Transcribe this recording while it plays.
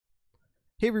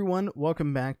Hey everyone,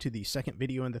 welcome back to the second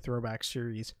video in the Throwback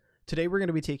series. Today we're going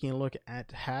to be taking a look at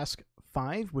task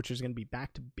 5, which is going to be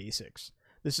back to basics.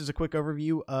 This is a quick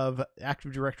overview of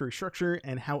Active Directory structure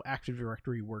and how Active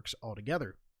Directory works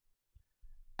altogether.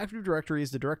 Active Directory is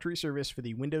the directory service for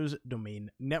the Windows domain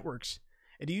networks.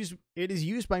 It is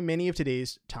used by many of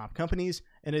today's top companies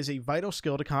and is a vital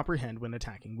skill to comprehend when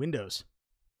attacking Windows.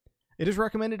 It is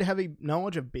recommended to have a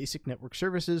knowledge of basic network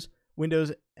services,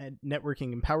 Windows and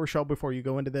networking and PowerShell before you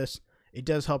go into this. It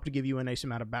does help to give you a nice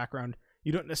amount of background.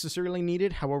 You don't necessarily need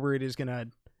it, however, it is going to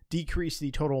decrease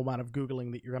the total amount of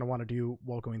Googling that you're going to want to do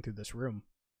while going through this room.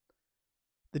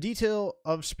 The detail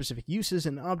of specific uses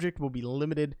and object will be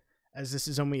limited, as this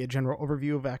is only a general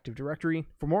overview of Active Directory.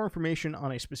 For more information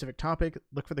on a specific topic,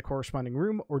 look for the corresponding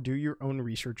room or do your own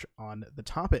research on the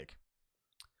topic.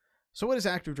 So what is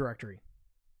Active Directory?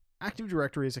 Active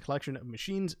Directory is a collection of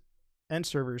machines and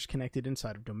servers connected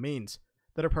inside of domains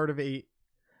that are part of a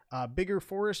bigger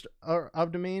forest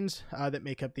of domains that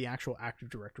make up the actual Active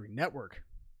Directory network.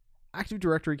 Active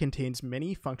Directory contains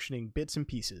many functioning bits and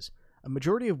pieces, a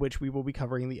majority of which we will be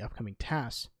covering in the upcoming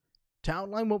tasks. To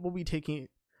outline what we'll be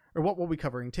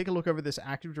covering, take a look over this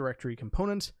Active Directory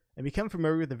components and become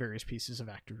familiar with the various pieces of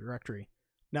Active Directory.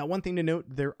 Now, one thing to note,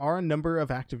 there are a number of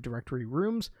Active Directory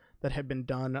rooms that have been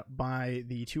done by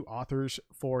the two authors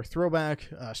for Throwback,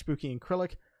 Spooky and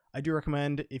Acrylic. I do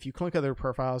recommend, if you click other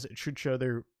profiles, it should show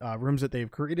their rooms that they've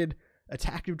created.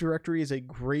 Active Directory is a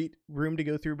great room to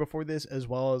go through before this, as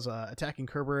well as Attacking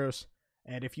Kerberos.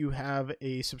 And if you have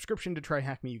a subscription to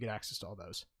TryHackMe, you get access to all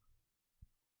those.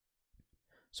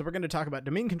 So we're going to talk about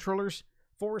domain controllers,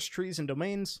 forest trees and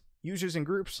domains, users and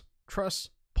groups,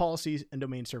 trusts, policies, and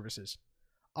domain services.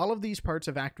 All of these parts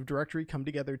of Active Directory come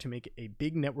together to make a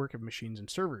big network of machines and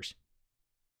servers.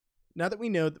 Now that we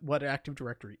know what Active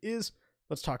Directory is,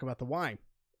 let's talk about the why.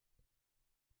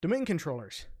 Domain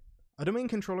controllers. A domain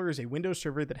controller is a Windows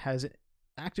server that has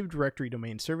Active Directory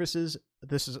domain services,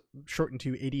 this is shortened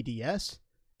to ADDS,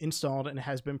 installed and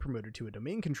has been promoted to a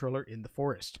domain controller in the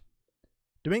forest.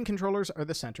 Domain controllers are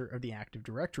the center of the Active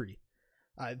Directory.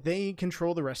 They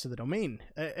control the rest of the domain.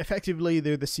 Effectively,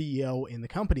 they're the CEO in the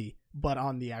company, but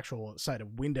on the actual side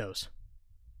of Windows.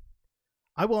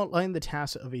 I will outline the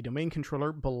tasks of a domain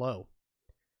controller below.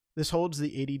 This holds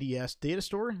the ADDS data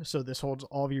store, so this holds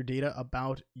all of your data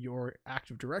about your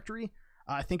Active Directory.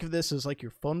 Think of this as like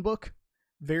your phone book,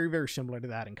 very, very similar to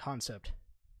that in concept.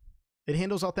 It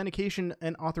handles authentication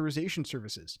and authorization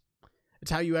services. It's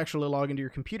how you actually log into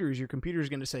your computers. Your computer is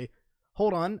going to say,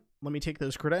 hold on, let me take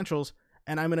those credentials,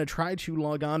 and I'm going to try to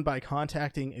log on by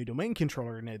contacting a domain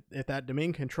controller. And if that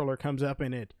domain controller comes up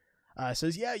and it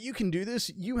says, yeah, you can do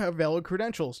this, you have valid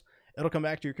credentials, it'll come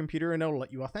back to your computer and it'll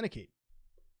let you authenticate.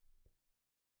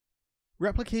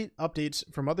 Replicate updates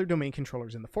from other domain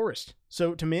controllers in the forest.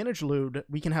 So to manage load,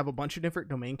 we can have a bunch of different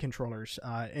domain controllers,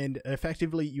 and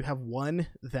effectively you have one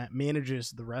that manages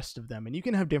the rest of them. And you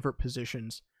can have different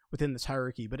positions within this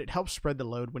hierarchy, but it helps spread the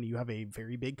load when you have a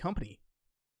very big company.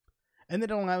 And then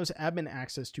it allows admin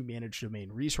access to manage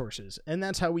domain resources. And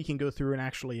that's how we can go through and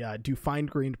actually do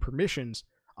fine-grained permissions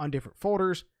on different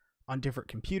folders, on different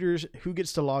computers, who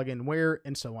gets to log in where,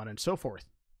 and so on and so forth.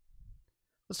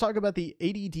 Let's talk about the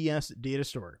ADDS data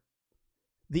store.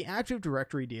 The Active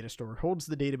Directory data store holds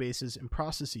the databases and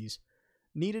processes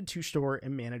needed to store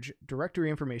and manage directory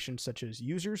information such as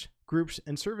users, groups,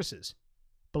 and services.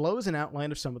 Below is an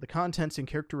outline of some of the contents and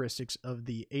characteristics of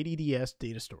the ADDS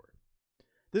data store.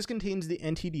 This contains the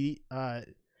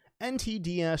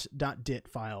ntds.dit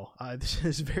file. This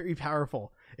is very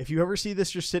powerful. If you ever see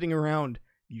this just sitting around,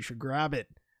 you should grab it.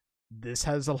 This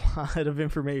has a lot of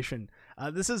information.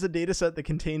 This is a data set that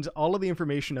contains all of the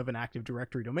information of an Active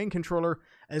Directory domain controller,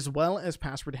 as well as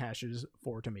password hashes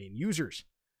for domain users.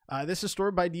 This is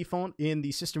stored by default in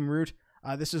the system root.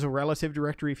 This is a relative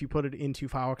directory. If you put it into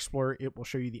File Explorer, it will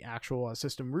show you the actual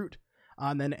system root,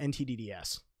 and then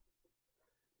ntds.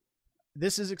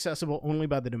 This is accessible only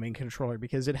by the domain controller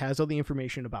because it has all the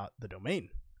information about the domain,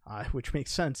 which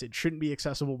makes sense. It shouldn't be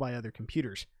accessible by other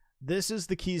computers. This is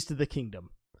the keys to the kingdom.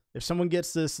 If someone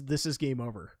gets this, this is game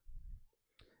over.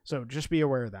 So just be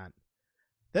aware of that.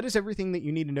 That is everything that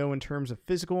you need to know in terms of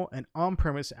physical and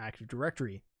on-premise Active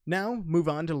Directory. Now, move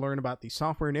on to learn about the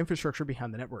software and infrastructure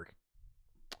behind the network.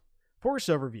 Forest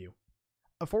overview.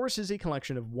 A forest is a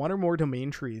collection of one or more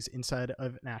domain trees inside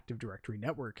of an Active Directory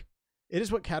network. It is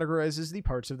what categorizes the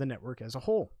parts of the network as a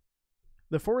whole.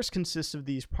 The forest consists of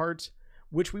these parts,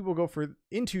 which we will go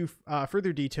into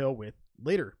further detail with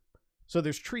later. So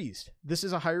there's trees. This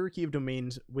is a hierarchy of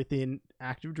domains within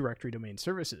Active Directory domain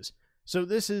services. So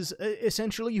this is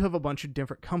essentially, you have a bunch of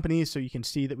different companies. So you can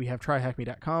see that we have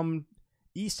TryHackMe.com,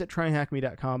 east at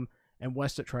TryHackMe.com, and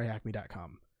west at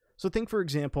TryHackMe.com. So think, for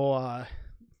example,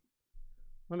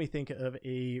 let me think of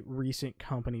a recent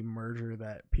company merger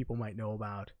that people might know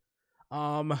about.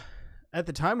 At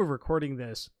the time of recording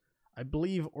this, I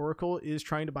believe Oracle is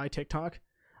trying to buy TikTok.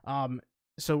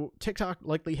 So TikTok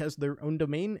likely has their own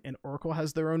domain, and Oracle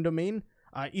has their own domain.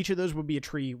 Each of those would be a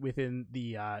tree within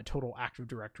the total Active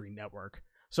Directory network.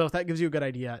 So if that gives you a good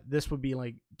idea, this would be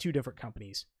like two different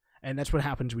companies. And that's what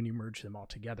happens when you merge them all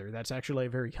together. That's actually a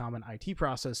very common IT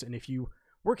process. And if you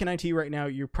work in IT right now,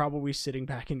 you're probably sitting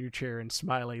back in your chair and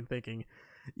smiling, thinking,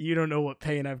 you don't know what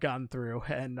pain I've gone through.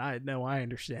 And I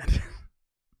understand.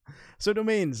 So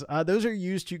domains, those are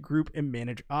used to group and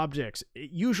manage objects.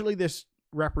 Usually this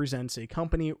represents a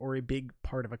company or a big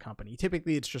part of a company.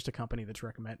 Typically, it's just a company that's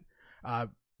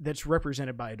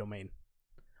represented by a domain.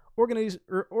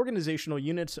 Organizational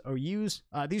units, OUs,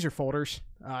 these are folders,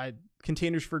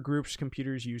 containers for groups,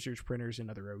 computers, users, printers, and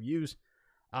other OUs.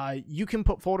 You can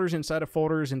put folders inside of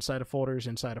folders, inside of folders,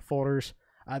 inside of folders.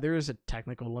 There is a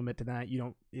technical limit to that.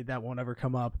 That won't ever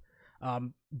come up.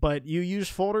 But you use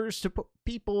folders to put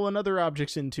people and other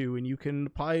objects into, and you can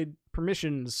apply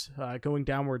permissions going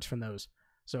downwards from those.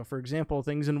 So, for example,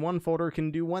 things in one folder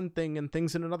can do one thing, and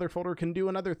things in another folder can do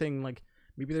another thing. Like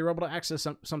maybe they're able to access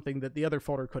something that the other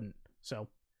folder couldn't. So,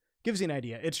 gives you an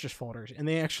idea. It's just folders, and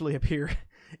they actually appear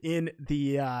in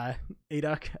the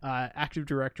ADUC Active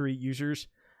Directory users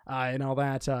and all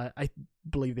that. I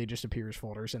believe they just appear as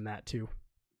folders in that too.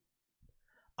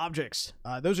 Objects.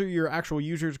 Those are your actual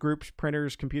users, groups,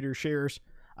 printers, computers, shares.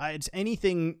 It's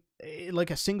anything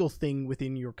like a single thing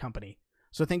within your company.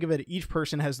 So think of it, each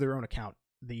person has their own account.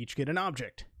 They each get an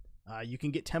object. You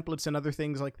can get templates and other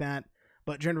things like that,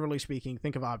 but generally speaking,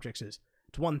 think of objects as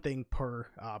it's one thing per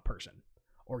person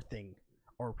or thing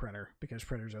or printer, because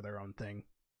printers are their own thing.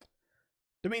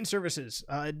 Domain services,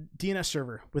 DNS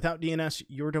server. Without DNS,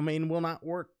 your domain will not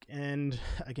work. And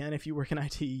again, if you work in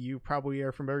IT, you probably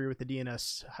are familiar with the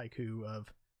DNS haiku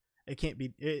of, it can't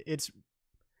be, it's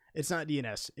not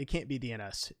DNS. It can't be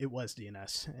DNS. It was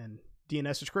DNS. And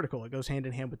DNS is critical. It goes hand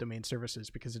in hand with domain services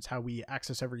because it's how we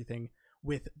access everything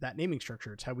with that naming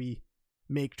structure. It's how we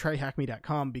make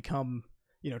TryHackMe.com become,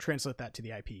 translate that to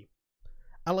the IP.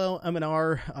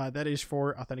 LLMNR, that is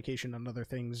for authentication and other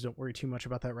things. Don't worry too much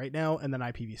about that right now. And then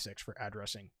IPv6 for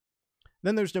addressing.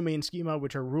 Then there's domain schema,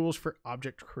 which are rules for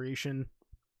object creation.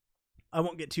 I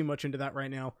won't get too much into that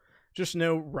right now. Just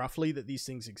know roughly that these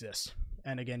things exist.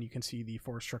 And again, you can see the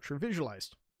force structure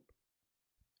visualized.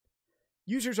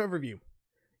 Users overview.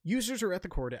 Users are at the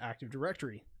core to Active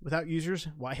Directory. Without users,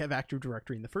 why have Active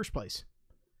Directory in the first place?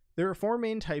 There are 4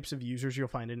 main types of users you'll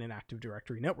find in an Active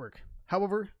Directory network.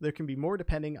 However, there can be more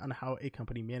depending on how a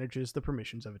company manages the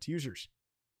permissions of its users.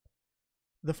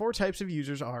 The 4 types of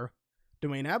users are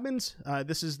domain admins.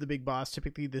 This is the big boss.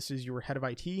 Typically, this is your head of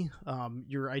IT.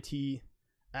 Your IT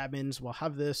admins will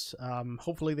have this.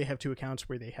 Hopefully, they have 2 accounts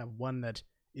where they have one that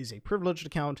is a privileged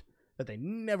account that they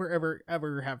never, ever,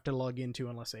 ever have to log into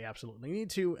unless they absolutely need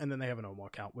to, and then they have a normal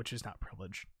account, which is not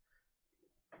privileged.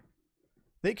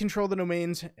 They control the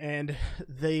domains, and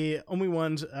they're the only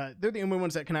ones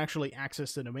that can actually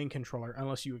access the domain controller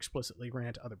unless you explicitly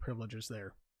grant other privileges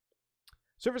there.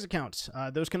 Service accounts.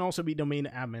 Those can also be domain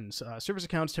admins. Service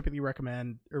accounts typically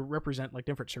represent like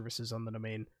different services on the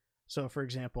domain. So, for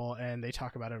example, and they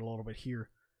talk about it a little bit here,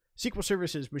 SQL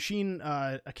services, machine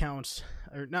accounts,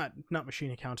 or not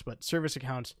machine accounts, but service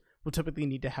accounts will typically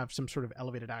need to have some sort of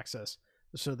elevated access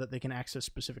so that they can access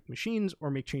specific machines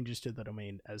or make changes to the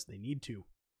domain as they need to.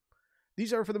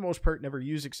 These are, for the most part, never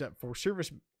used except for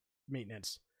service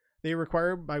maintenance. They are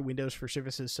required by Windows for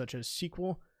services such as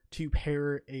SQL to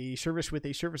pair a service with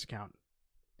a service account.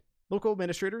 Local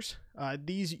administrators.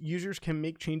 These users can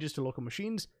make changes to local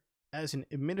machines as an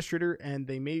administrator, and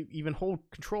they may even hold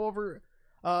control over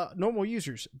normal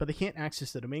users, but they can't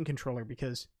access the domain controller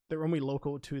because they're only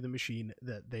local to the machine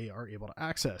that they are able to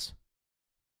access.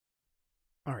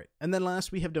 All right, and then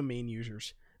last we have domain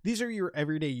users. These are your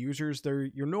everyday users. They're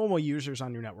your normal users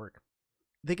on your network.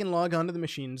 They can log onto the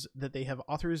machines that they have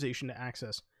authorization to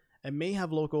access and may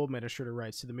have local administrator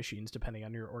rights to the machines depending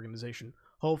on your organization.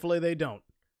 Hopefully they don't.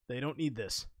 They don't need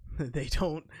this. They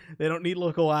don't need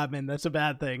local admin. That's a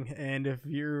bad thing. And if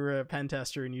you're a pen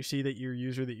tester and you see that your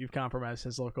user that you've compromised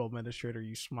has local administrator,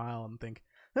 you smile and think,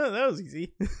 oh, that was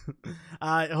easy.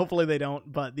 Hopefully they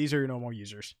don't, but these are your normal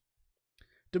users.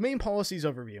 Domain policies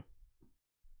overview.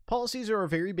 Policies are a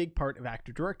very big part of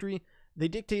Active Directory. They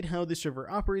dictate how the server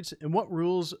operates and what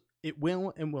rules it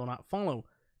will and will not follow.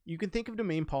 You can think of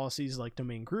domain policies like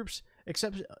domain groups,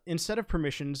 except instead of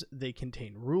permissions, they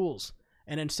contain rules.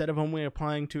 And instead of only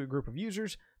applying to a group of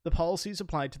users, the policies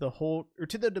applied to the whole or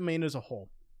to the domain as a whole.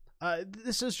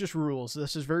 This is just rules.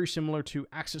 This is very similar to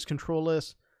access control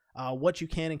lists, what you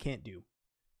can and can't do.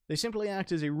 They simply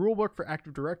act as a rulebook for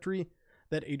Active Directory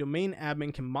that a domain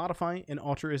admin can modify and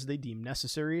alter as they deem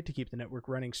necessary to keep the network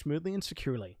running smoothly and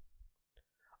securely.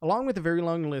 Along with a very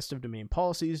long list of domain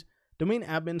policies, domain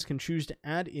admins can choose to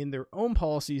add in their own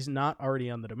policies not already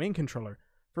on the domain controller.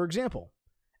 For example,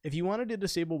 if you wanted to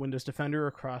disable Windows Defender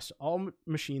across all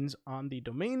machines on the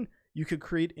domain, you could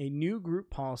create a new group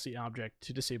policy object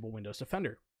to disable Windows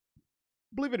Defender.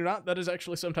 Believe it or not, that is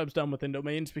actually sometimes done within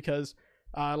domains because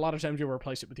a lot of times you'll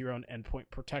replace it with your own endpoint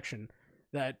protection.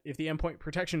 That if the endpoint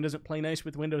protection doesn't play nice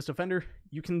with Windows Defender,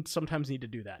 you can sometimes need to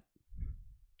do that.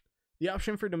 The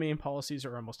option for domain policies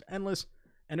are almost endless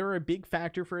and are a big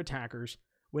factor for attackers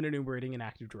when enumerating an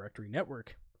Active Directory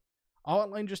network. I'll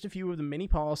outline just a few of the many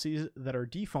policies that are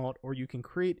default or you can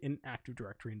create in an Active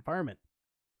Directory environment.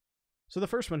 So the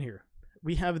first one here,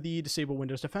 we have the Disable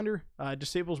Windows Defender.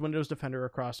 Disables Windows Defender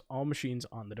across all machines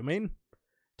on the domain.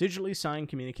 Digitally signed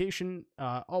communication,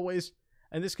 always,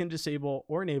 and this can disable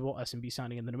or enable SMB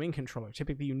signing in the domain controller.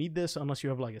 Typically you need this unless you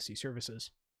have legacy services.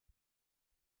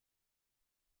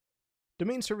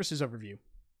 Domain Services Overview.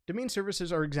 Domain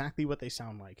services are exactly what they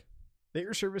sound like. They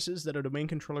are services that a domain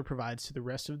controller provides to the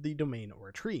rest of the domain or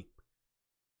a tree.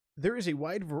 There is a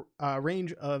wide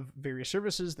range of various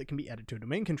services that can be added to a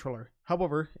domain controller.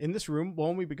 However, in this room, we'll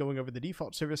only be going over the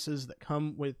default services that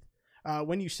come with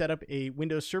when you set up a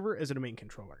Windows server as a domain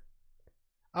controller.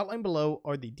 Outlined below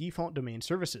are the default domain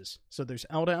services. So there's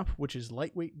LDAP, which is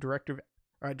Lightweight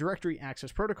Directory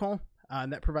Access Protocol,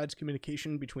 and that provides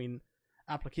communication between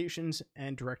applications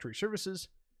and directory services.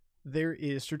 There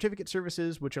is Certificate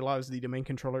Services, which allows the domain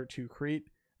controller to create,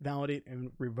 validate,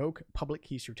 and revoke public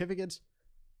key certificates.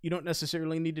 You don't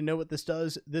necessarily need to know what this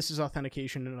does. This is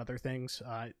authentication and other things.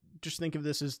 Just think of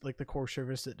this as like the core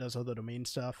service that does all the domain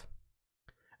stuff.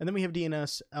 And then we have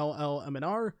DNS,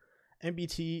 LLMNR,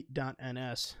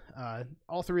 MBT.NS.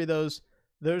 All three of those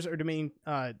are domain.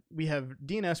 We have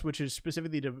DNS, which is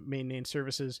specifically domain name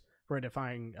services for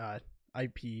identifying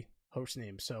IP host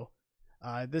names. So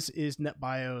this is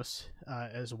NetBIOS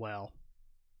as well.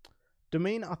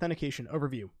 Domain Authentication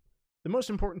Overview. The most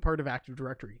important part of Active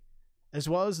Directory, as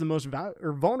well as the most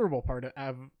vulnerable part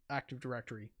of Active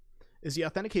Directory, is the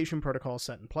authentication protocol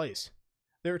set in place.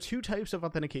 There are two types of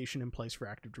authentication in place for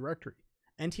Active Directory,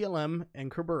 NTLM and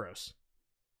Kerberos.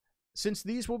 Since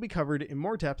these will be covered in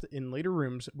more depth in later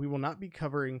rooms, we will not be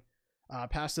covering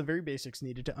past the very basics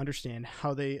needed to understand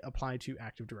how they apply to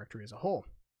Active Directory as a whole.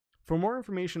 For more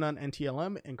information on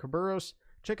NTLM and Kerberos,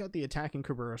 check out the Attacking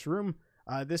Kerberos room.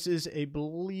 This is, I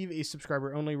believe, a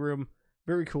subscriber-only room.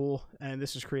 Very cool, and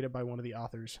this is created by one of the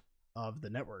authors of the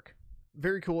network.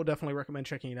 Very cool, definitely recommend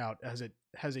checking it out, as it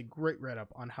has a great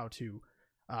write-up on how to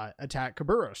attack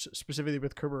Kerberos, specifically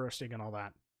with Kerberosing and all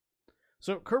that.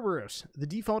 So Kerberos, the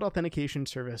default authentication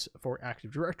service for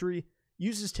Active Directory,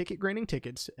 uses ticket-granting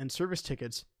tickets and service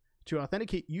tickets to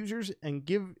authenticate users and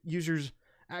give users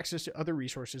access to other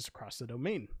resources across the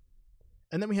domain.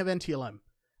 And then we have NTLM,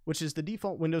 which is the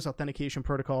default Windows authentication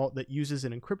protocol that uses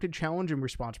an encrypted challenge and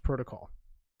response protocol.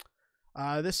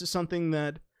 This is something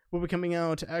that will be coming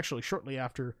out actually shortly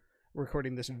after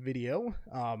recording this video,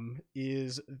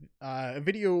 is a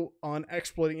video on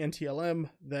exploiting NTLM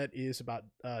that is about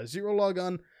zero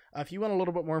logon. If you want a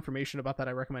little bit more information about that,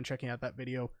 I recommend checking out that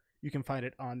video. You can find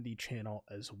it on the channel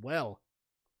as well.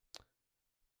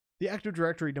 The Active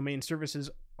Directory domain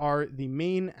services are the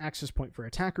main access point for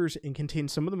attackers and contain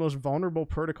some of the most vulnerable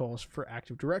protocols for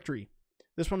Active Directory.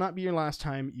 This will not be your last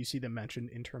time you see them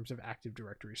mentioned in terms of Active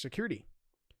Directory security.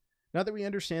 Now that we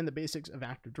understand the basics of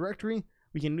Active Directory,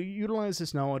 we can utilize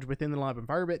this knowledge within the lab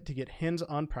environment to get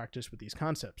hands-on practice with these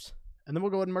concepts. And then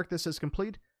we'll go ahead and mark this as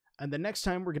complete. And the next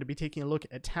time we're going to be taking a look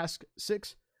at Task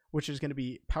 6, which is going to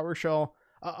be PowerShell,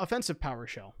 Offensive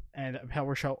PowerShell, and a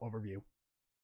PowerShell overview.